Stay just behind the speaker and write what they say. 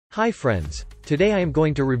Hi friends, today I am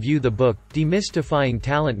going to review the book, Demystifying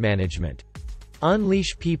Talent Management.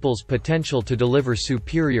 Unleash People's Potential to Deliver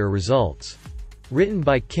Superior Results. Written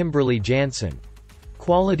by Kimberly Janson.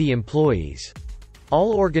 Quality employees.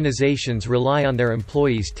 All organizations rely on their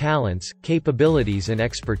employees' talents, capabilities and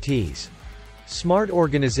expertise. Smart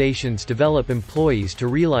organizations develop employees to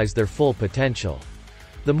realize their full potential.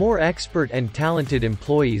 The more expert and talented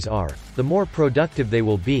employees are, the more productive they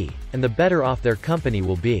will be, and the better off their company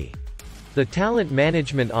will be. The Talent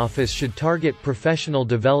Management Office should target professional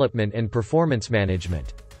development and performance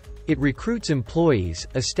management. It recruits employees,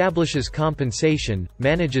 establishes compensation,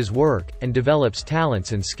 manages work, and develops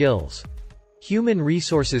talents and skills. Human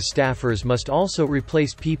resources staffers must also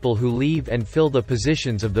replace people who leave and fill the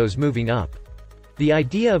positions of those moving up. The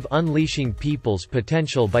idea of unleashing people's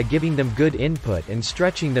potential by giving them good input and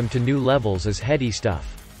stretching them to new levels is heady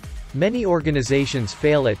stuff. Many organizations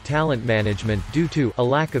fail at talent management due to a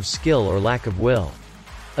lack of skill or lack of will.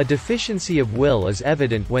 A deficiency of will is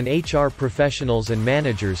evident when HR professionals and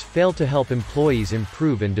managers fail to help employees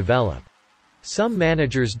improve and develop. Some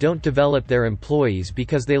managers don't develop their employees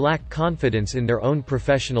because they lack confidence in their own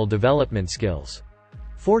professional development skills.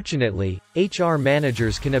 Fortunately, HR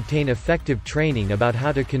managers can obtain effective training about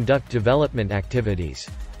how to conduct development activities.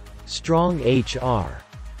 Strong HR.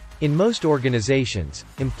 In most organizations,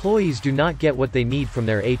 employees do not get what they need from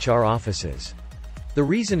their HR offices. The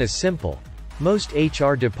reason is simple. Most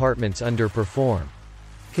HR departments underperform.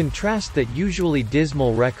 Contrast that usually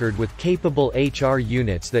dismal record with capable HR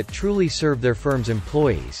units that truly serve their firm's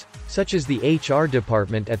employees, such as the HR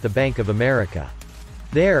department at the Bank of America.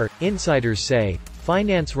 There, insiders say,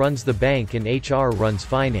 finance runs the bank and HR runs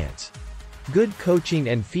finance. Good coaching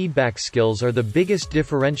and feedback skills are the biggest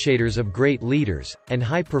differentiators of great leaders, and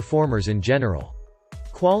high performers in general.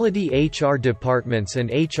 Quality HR departments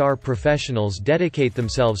and HR professionals dedicate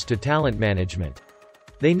themselves to talent management.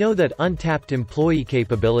 They know that untapped employee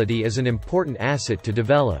capability is an important asset to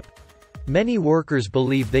develop. Many workers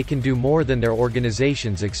believe they can do more than their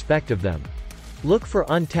organizations expect of them. Look for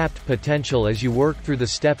untapped potential as you work through the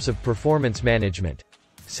steps of performance management.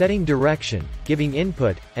 Setting direction, giving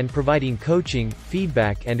input, and providing coaching,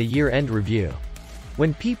 feedback and a year-end review.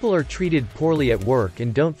 When people are treated poorly at work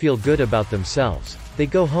and don't feel good about themselves, they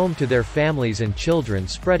go home to their families and children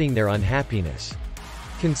spreading their unhappiness.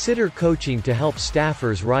 Consider coaching to help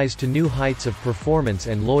staffers rise to new heights of performance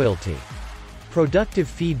and loyalty. Productive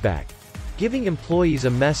feedback. Giving employees a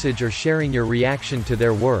message or sharing your reaction to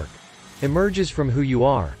their work emerges from who you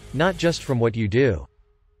are, not just from what you do.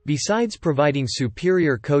 Besides providing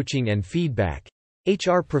superior coaching and feedback,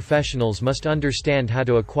 HR professionals must understand how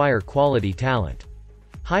to acquire quality talent.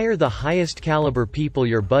 Hire the highest caliber people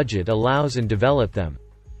your budget allows and develop them.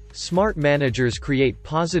 Smart managers create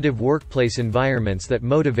positive workplace environments that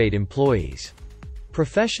motivate employees.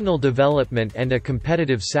 Professional development and a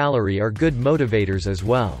competitive salary are good motivators as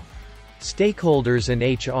well. Stakeholders and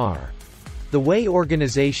HR. The way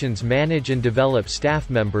organizations manage and develop staff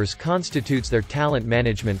members constitutes their talent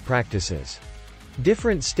management practices.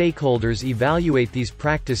 Different stakeholders evaluate these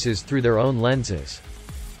practices through their own lenses.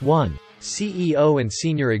 1. CEO and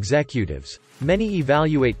senior executives. Many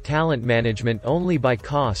evaluate talent management only by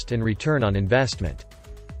cost and return on investment.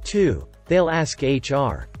 2. They'll ask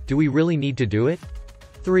HR, do we really need to do it?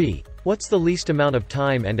 3. What's the least amount of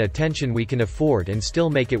time and attention we can afford and still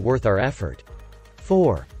make it worth our effort?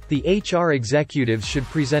 4. The HR executives should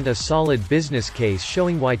present a solid business case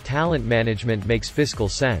showing why talent management makes fiscal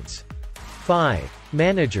sense. 5.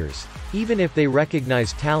 Managers. Even if they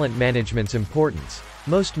recognize talent management's importance,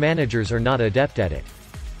 most managers are not adept at it.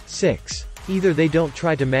 6. Either they don't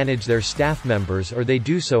try to manage their staff members or they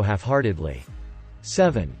do so half-heartedly.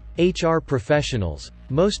 7. HR professionals.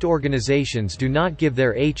 Most organizations do not give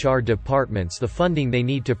their HR departments the funding they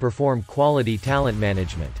need to perform quality talent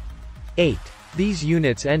management. 8. These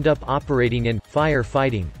units end up operating in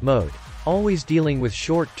firefighting mode, always dealing with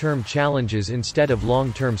short-term challenges instead of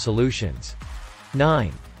long-term solutions.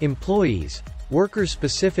 9. Employees.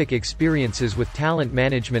 Worker-specific experiences with talent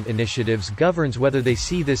management initiatives governs whether they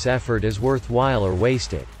see this effort as worthwhile or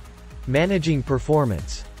wasted. Managing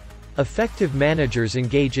performance. Effective managers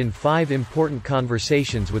engage in 5 important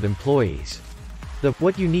conversations with employees. The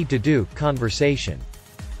 "what you need to do" conversation.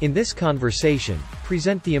 In this conversation,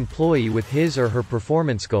 present the employee with his or her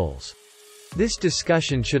performance goals. This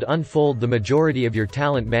discussion should unfold the majority of your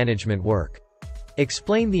talent management work.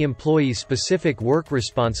 Explain the employee's specific work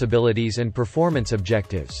responsibilities and performance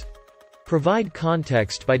objectives. Provide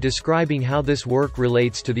context by describing how this work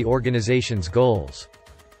relates to the organization's goals.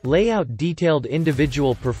 Lay out detailed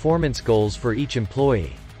individual performance goals for each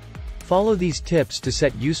employee. Follow these tips to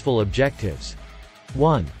set useful objectives.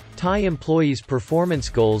 1. Tie employees' performance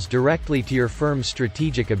goals directly to your firm's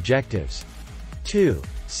strategic objectives. 2.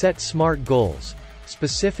 Set SMART goals.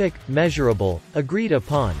 Specific, measurable, agreed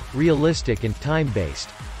upon, realistic and time-based.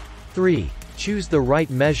 3. Choose the right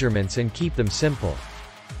measurements and keep them simple.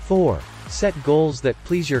 4. Set goals that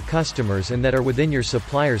please your customers and that are within your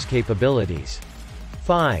supplier's capabilities.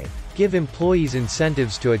 5. Give employees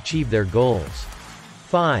incentives to achieve their goals.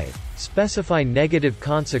 5. Specify negative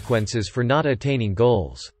consequences for not attaining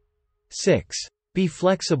goals. 6. Be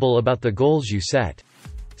flexible about the goals you set.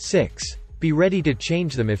 6. Be ready to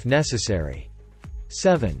change them if necessary.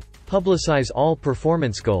 7. Publicize all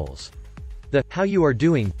performance goals. The "how you are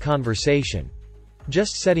doing" conversation.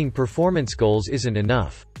 Just setting performance goals isn't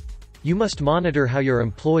enough. You must monitor how your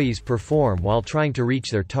employees perform while trying to reach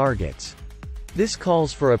their targets. This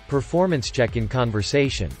calls for a performance check-in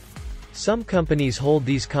conversation. Some companies hold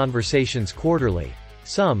these conversations quarterly,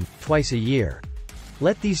 some twice a year.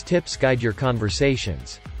 Let these tips guide your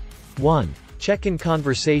conversations. 1. Check-in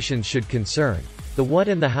conversations should concern the what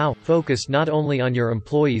and the how, focused not only on your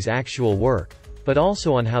employees' actual work, but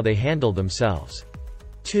also on how they handle themselves.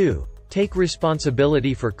 2. Take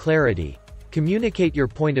responsibility for clarity. Communicate your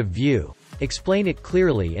point of view, explain it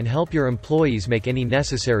clearly and help your employees make any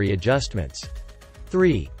necessary adjustments.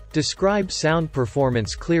 3. Describe sound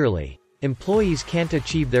performance clearly. Employees can't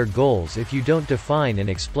achieve their goals if you don't define and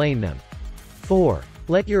explain them. 4.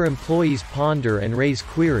 Let your employees ponder and raise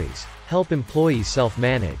queries. Help employees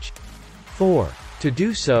self-manage. 4. To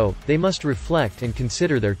do so, they must reflect and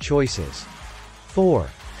consider their choices. 4.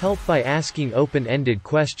 Help by asking open-ended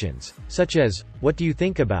questions, such as, "What do you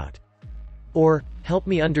think about?" or "Help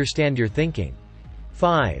me understand your thinking."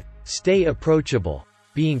 5. Stay approachable.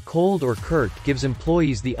 Being cold or curt gives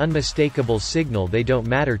employees the unmistakable signal they don't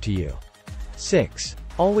matter to you. 6.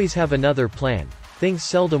 Always have another plan. Things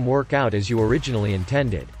seldom work out as you originally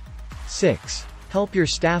intended. 6. Help your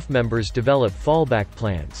staff members develop fallback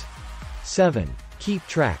plans. 7. Keep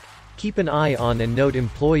track. Keep an eye on and note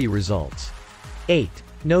employee results. 8.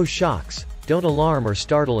 No shocks. Don't alarm or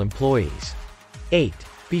startle employees. 8.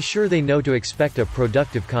 Be sure they know to expect a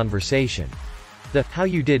productive conversation. The "how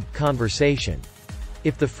you did" conversation.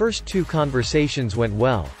 If the first 2 conversations went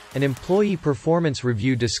well, an employee performance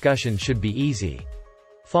review discussion should be easy.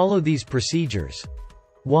 Follow these procedures.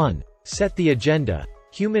 1. Set the agenda.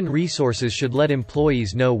 Human resources should let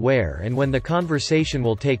employees know where and when the conversation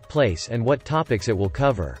will take place and what topics it will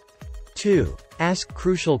cover. 2. Ask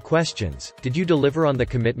crucial questions. Did you deliver on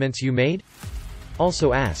the commitments you made?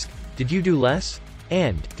 Also ask, did you do less?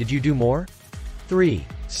 And, did you do more? 3.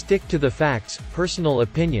 Stick to the facts. Personal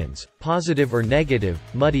opinions, positive or negative,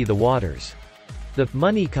 muddy the waters. The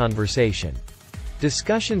money conversation.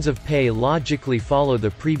 Discussions of pay logically follow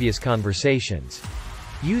the previous conversations.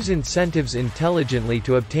 Use incentives intelligently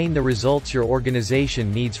to obtain the results your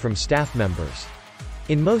organization needs from staff members.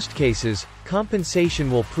 In most cases,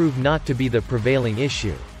 compensation will prove not to be the prevailing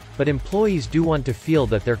issue, but employees do want to feel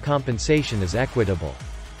that their compensation is equitable.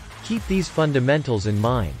 Keep these fundamentals in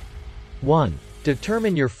mind. 1.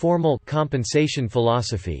 Determine your formal compensation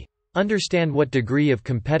philosophy. Understand what degree of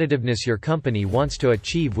competitiveness your company wants to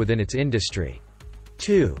achieve within its industry.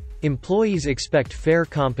 2. Employees expect fair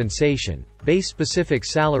compensation. Base specific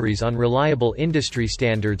salaries on reliable industry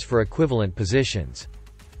standards for equivalent positions.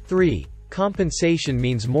 3. Compensation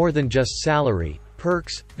means more than just salary.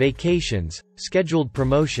 Perks, vacations, scheduled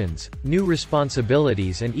promotions, new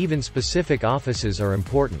responsibilities and even specific offices are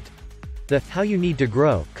important. The "how you need to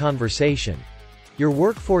grow" conversation. Your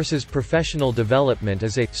workforce's professional development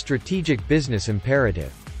is a strategic business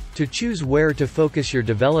imperative. To choose where to focus your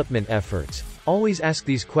development efforts, always ask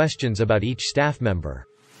these questions about each staff member.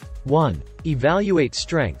 1. Evaluate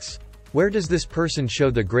strengths. Where does this person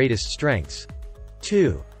show the greatest strengths?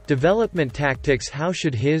 2. Development tactics. How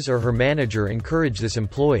should his or her manager encourage this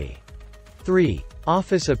employee? 3.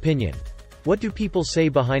 Office opinion. What do people say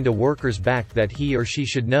behind a worker's back that he or she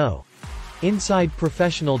should know? Inside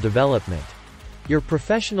professional development. Your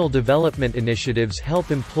professional development initiatives help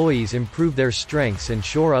employees improve their strengths and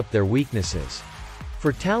shore up their weaknesses.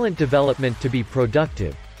 For talent development to be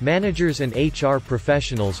productive, managers and HR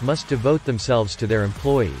professionals must devote themselves to their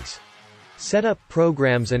employees. Set up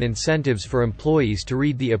programs and incentives for employees to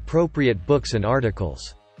read the appropriate books and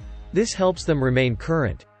articles. This helps them remain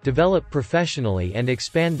current, develop professionally and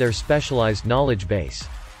expand their specialized knowledge base.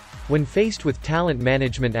 When faced with talent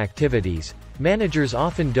management activities, managers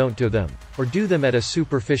often don't do them, or do them at a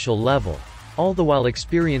superficial level, all the while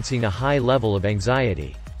experiencing a high level of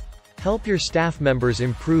anxiety. Help your staff members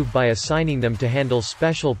improve by assigning them to handle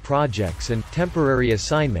special projects and temporary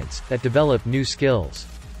assignments that develop new skills.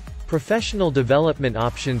 Professional development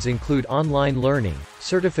options include online learning,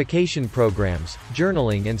 certification programs,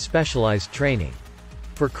 journaling and specialized training.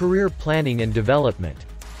 For career planning and development.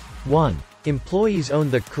 1. Employees own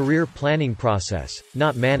the career planning process,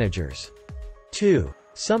 not managers. 2.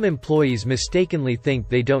 Some employees mistakenly think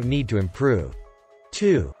they don't need to improve.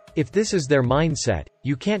 2. If this is their mindset,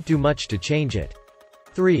 you can't do much to change it.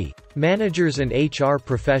 3. Managers and HR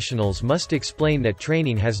professionals must explain that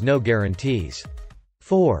training has no guarantees.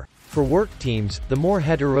 4. For work teams, the more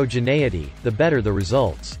heterogeneity, the better the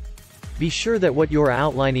results. Be sure that what you're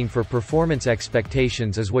outlining for performance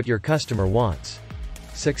expectations is what your customer wants.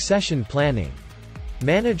 Succession planning.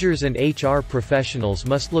 Managers and HR professionals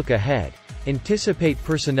must look ahead, anticipate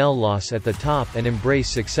personnel loss at the top and embrace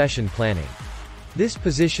succession planning. This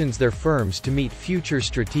positions their firms to meet future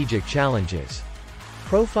strategic challenges.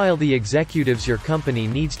 Profile the executives your company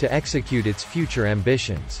needs to execute its future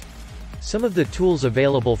ambitions. Some of the tools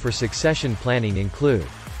available for succession planning include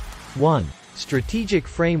 1. Strategic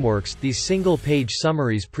frameworks. These single-page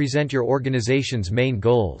summaries present your organization's main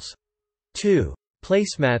goals. 2.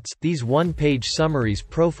 Placemats. These one-page summaries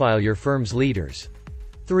profile your firm's leaders.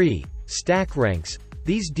 3. Stack ranks.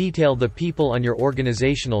 These detail the people on your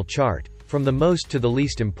organizational chart, from the most to the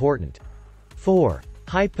least important. 4.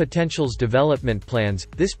 High Potentials Development Plans.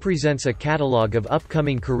 This presents a catalog of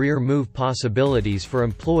upcoming career move possibilities for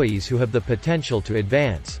employees who have the potential to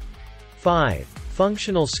advance. 5.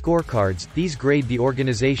 Functional Scorecards. These grade the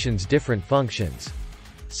organization's different functions.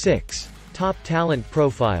 6. Top Talent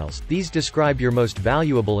Profiles. These describe your most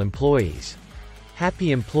valuable employees.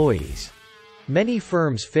 Happy employees. Many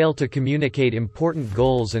firms fail to communicate important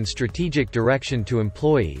goals and strategic direction to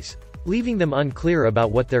employees, leaving them unclear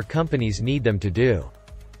about what their companies need them to do.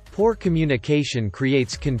 Poor communication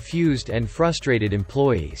creates confused and frustrated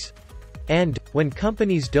employees. And, when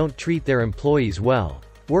companies don't treat their employees well,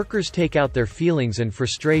 workers take out their feelings and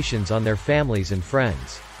frustrations on their families and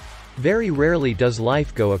friends. Very rarely does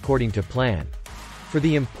life go according to plan. For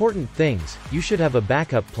the important things, you should have a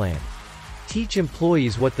backup plan. Teach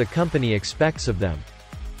employees what the company expects of them.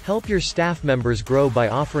 Help your staff members grow by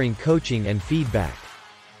offering coaching and feedback.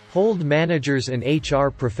 Hold managers and HR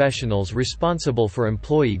professionals responsible for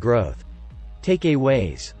employee growth.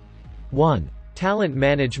 Takeaways. 1. Talent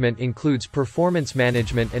management includes performance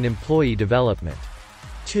management and employee development.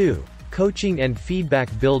 2. Coaching and feedback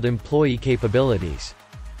build employee capabilities.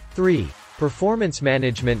 3. Performance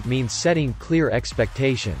management means setting clear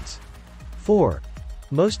expectations. 4.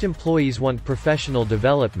 Most employees want professional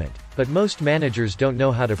development, but most managers don't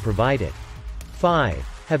know how to provide it. 5.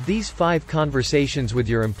 Have these 5 conversations with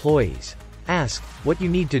your employees. Ask what you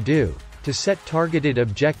need to do to set targeted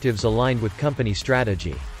objectives aligned with company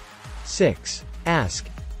strategy. 6. Ask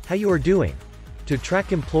how you are doing to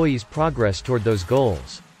track employees' progress toward those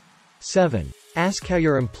goals. 7. Ask how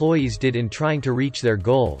your employees did in trying to reach their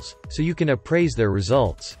goals, so you can appraise their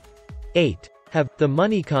results. 8. Have the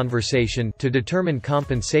money conversation to determine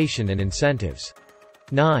compensation and incentives.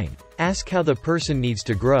 9. Ask how the person needs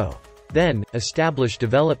to grow. Then, establish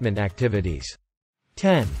development activities.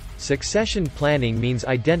 10. Succession planning means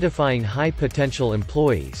identifying high-potential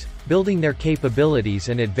employees, building their capabilities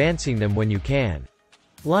and advancing them when you can.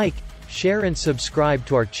 Like, share and subscribe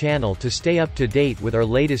to our channel to stay up to date with our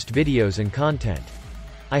latest videos and content.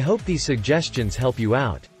 I hope these suggestions help you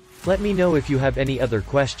out. Let me know if you have any other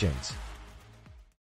questions.